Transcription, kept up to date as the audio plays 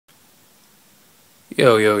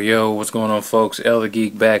Yo, yo, yo, what's going on, folks?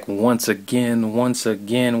 Elthegeek back once again.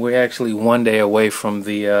 We're actually one day away from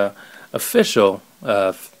the official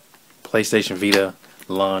PlayStation Vita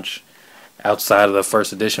launch outside of the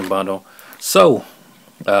first edition bundle. So,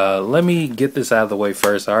 let me get this out of the way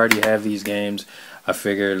first. I already have these games. I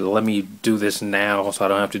figured let me do this now so I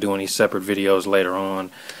don't have to do any separate videos later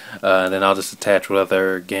on. Then I'll just attach what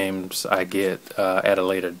other games I get at a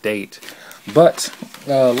later date. But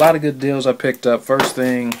a lot of good deals I picked up. First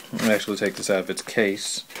thing, let me actually take this out of its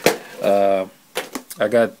case. I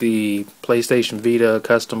got the PlayStation Vita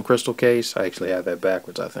custom crystal case. I actually have that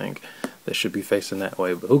backwards, I think. That should be facing that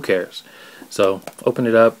way, but who cares? So, open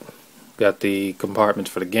it up. Got the compartments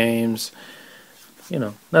for the games. You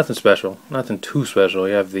know, nothing special. Nothing too special.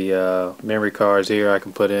 You have the memory cards here I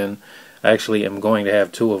can put in. I actually am going to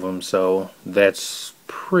have two of them, so that's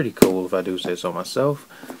pretty cool if I do say so myself.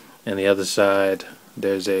 And the other side,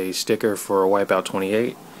 there's a sticker for Wipeout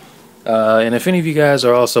 28. And if any of you guys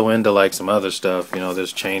are also into like some other stuff, you know,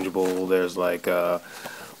 there's changeable, there's like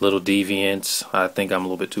little deviants. I think I'm a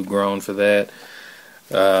little bit too grown for that.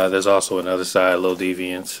 There's also another side, little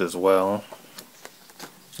deviants as well.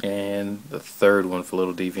 And the third one for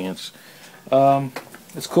little deviants.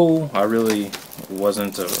 It's cool. I really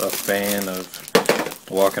wasn't a fan of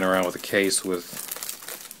walking around with a case with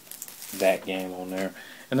that game on there.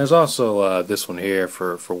 And there's also this one here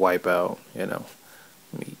for Wipeout, you know.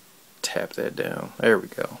 Let me tap that down. There we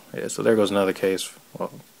go. Yeah, so there goes another case,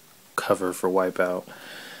 well, cover for Wipeout.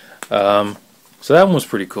 So that one was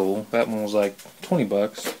pretty cool. That one was like 20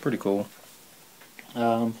 bucks. Pretty cool.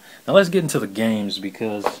 Now let's get into the games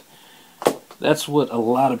because that's what a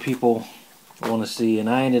lot of people want to see, and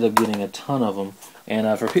I ended up getting a ton of them.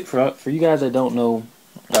 And for you guys that don't know,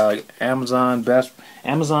 Amazon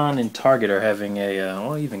and Target are having a,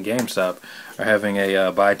 well, even GameStop are having a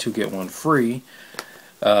buy two get one free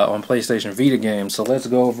on PlayStation Vita games. So let's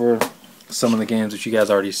go over some of the games that you guys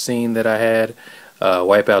already seen that I had.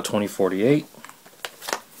 Wipeout 2048,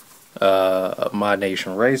 Mod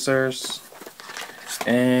Nation Racers,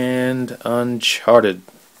 and Uncharted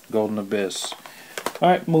Golden Abyss.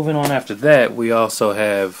 Alright, moving on after that, we also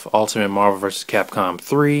have Ultimate Marvel vs. Capcom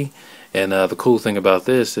 3. And the cool thing about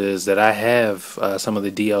this is that I have some of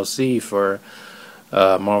the DLC for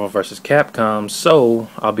Marvel vs. Capcom, so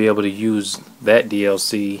I'll be able to use that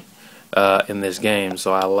DLC in this game.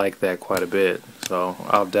 So I like that quite a bit. So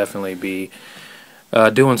I'll definitely be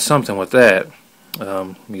doing something with that.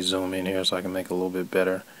 Let me zoom in here so I can make it a little bit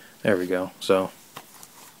better. There we go. So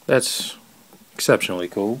that's exceptionally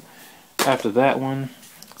cool. After that one,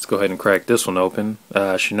 let's go ahead and crack this one open.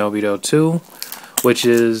 Shinobi 2, which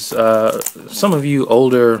is some of you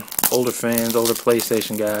older fans, older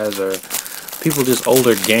PlayStation guys, or people just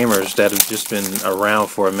older gamers that have just been around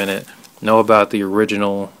for a minute know about the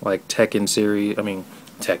original like Tekken series. I mean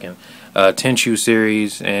Tenchu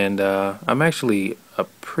series, and I'm actually a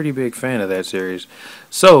pretty big fan of that series.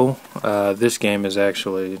 So this game is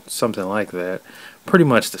actually something like that. Pretty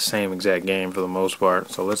much the same exact game for the most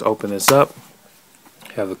part. So let's open this up.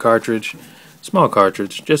 Have the cartridge. Small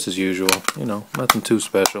cartridge, just as usual. You know, nothing too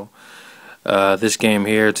special. This game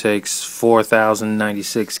here takes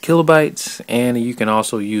 4,096 kilobytes, and you can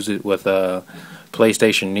also use it with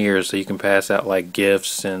PlayStation Near, so you can pass out like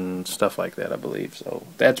gifts and stuff like that, I believe. So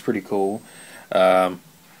that's pretty cool. Not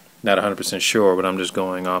 100% sure, but I'm just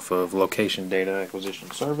going off of Location Data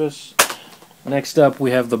Acquisition Service. Next up,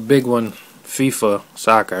 we have the big one, FIFA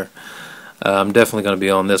Soccer. I'm definitely going to be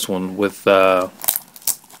on this one with the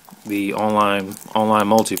online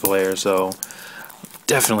multiplayer, so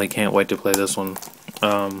definitely can't wait to play this one.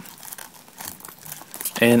 And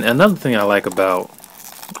another thing I like about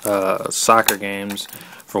soccer games,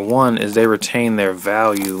 for one, is they retain their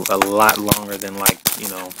value a lot longer than, like, you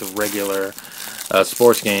know, the regular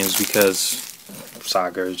sports games, because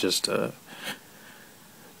soccer is just the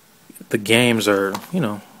games are, you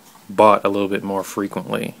know, bought a little bit more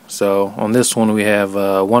frequently. So on this one we have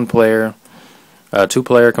one player,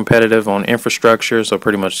 two-player competitive on infrastructure, so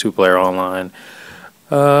pretty much two-player online.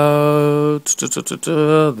 That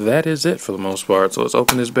is it for the most part. So let's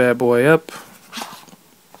open this bad boy up.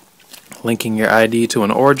 Linking your ID to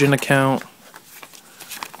an Origin account.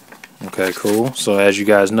 Okay, cool. So as you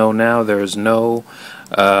guys know now, there is no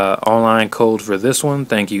online code for this one.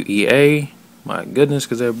 Thank you, EA. My goodness,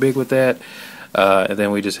 because they're big with that. And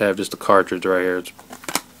then we just have just a cartridge right here. It's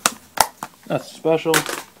nothing special.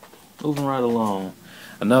 Moving right along.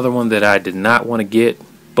 Another one that I did not want to get,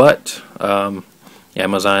 but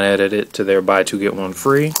Amazon added it to their buy two get one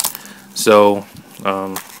free. So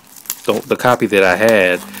the copy that I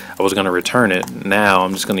had, I was going to return it. Now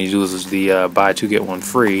I'm just going to use the buy two get one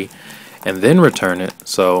free and then return it.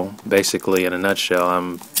 So basically, in a nutshell,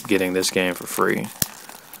 I'm getting this game for free.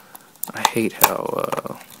 I hate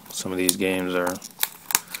how some of these games are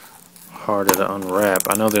harder to unwrap.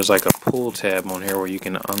 I know there's like a pull tab on here where you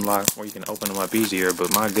can unlock, where you can open them up easier,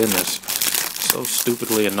 but my goodness, so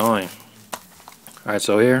stupidly annoying. Alright,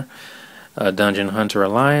 so here, Dungeon Hunter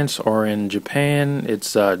Alliance, or in Japan,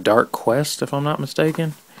 it's Dark Quest, if I'm not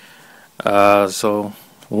mistaken. So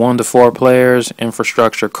 1 to 4 players,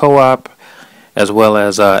 infrastructure co-op, as well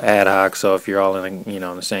as ad hoc. So if you're all in in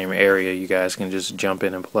the same area, you guys can just jump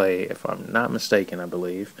in and play. If I'm not mistaken, I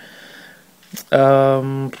believe.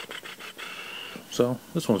 So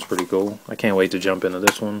this one's pretty cool. I can't wait to jump into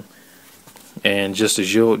this one. And just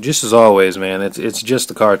as always, man, it's just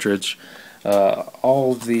the cartridge.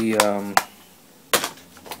 All of the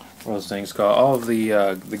what those things called? All of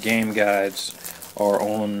the game guides are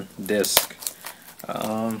on disc.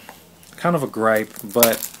 Kind of a gripe,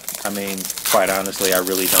 but I mean, quite honestly, I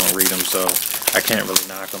really don't read them, so I can't really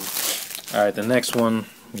knock them. All right, the next one,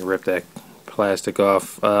 you rip that plastic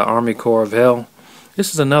off. Army Corps of Hell.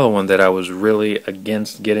 This is another one that I was really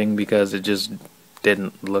against getting because it just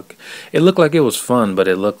didn't look. It looked like it was fun, but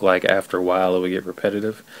it looked like after a while it would get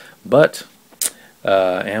repetitive. But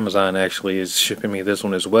Amazon actually is shipping me this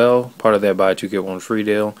one as well, part of that buy two get one free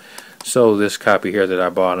deal. So this copy here that I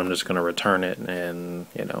bought, I'm just going to return it, and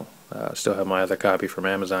still have my other copy from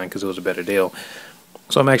Amazon because it was a better deal.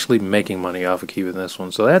 So I'm actually making money off of keeping this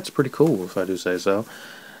one. So that's pretty cool, if I do say so.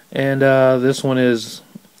 And this one is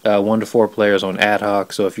 1 to 4 players on ad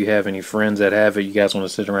hoc. So if you have any friends that have it, you guys want to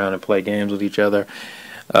sit around and play games with each other,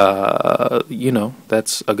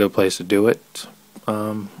 that's a good place to do it.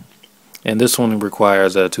 And this one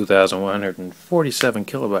requires 2,147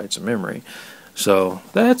 kilobytes of memory. So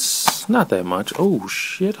that's not that much. Oh,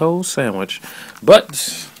 shithole sandwich.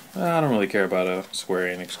 But I don't really care about a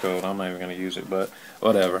Square Enix code. I'm not even going to use it, but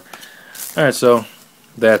whatever. Alright, so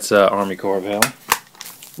that's Army Corps of Hell.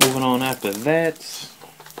 Moving on after that.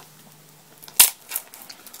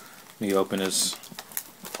 Let me open this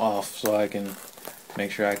off so I can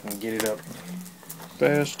make sure I can get it up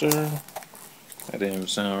faster. That didn't even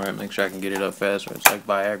sound right. Make sure I can get it up faster. It's like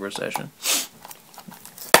Viagra session.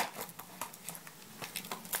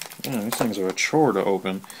 Yeah, these things are a chore to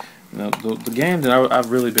open. Now, the game that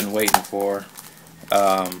I've really been waiting for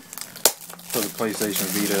the PlayStation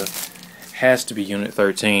Vita has to be Unit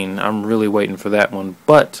 13. I'm really waiting for that one,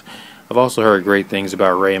 but I've also heard great things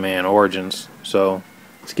about Rayman Origins. So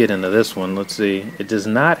let's get into this one. Let's see. It does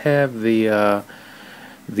not have the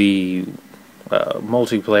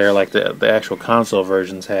multiplayer like the actual console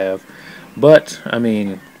versions have, but I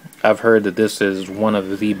mean, I've heard that this is one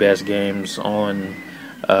of the best games on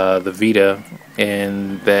the Vita,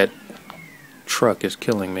 and that truck is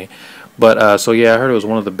killing me. But so yeah, I heard it was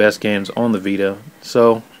one of the best games on the Vita,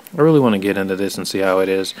 so I really want to get into this and see how it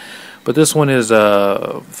is. But this one is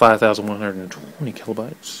 5,120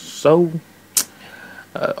 kilobytes. So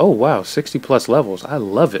oh wow, 60 plus levels. I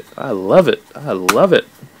love it. I love it. I love it.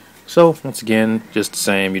 So once again, just the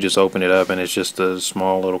same. You just open it up and it's just a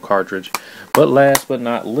small little cartridge. But last but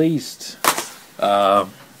not least,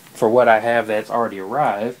 for what I have that's already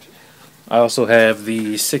arrived, I also have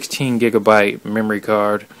the 16 gigabyte memory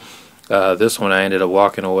card. This one I ended up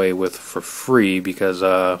walking away with for free because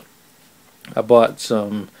I bought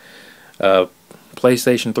some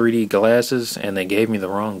PlayStation 3D glasses and they gave me the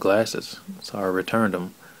wrong glasses, so I returned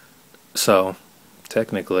them. So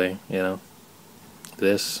technically,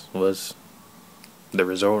 this was the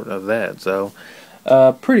result of that. So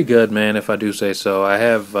pretty good, man, if I do say so. I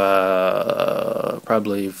have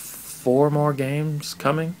probably 4 more games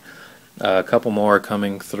coming. A couple more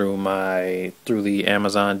coming through the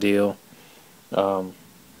Amazon deal.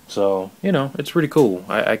 So it's pretty cool.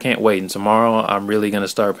 I can't wait. And tomorrow I'm really gonna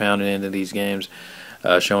start pounding into these games,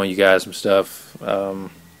 showing you guys some stuff. But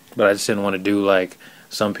I just didn't want to do like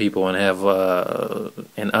some people and have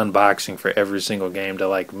an unboxing for every single game to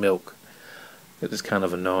like milk. It's kind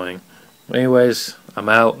of annoying. Anyways, I'm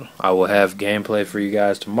out. I will have gameplay for you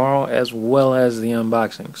guys tomorrow as well as the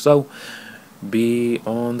unboxing. So be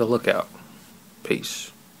on the lookout. Peace.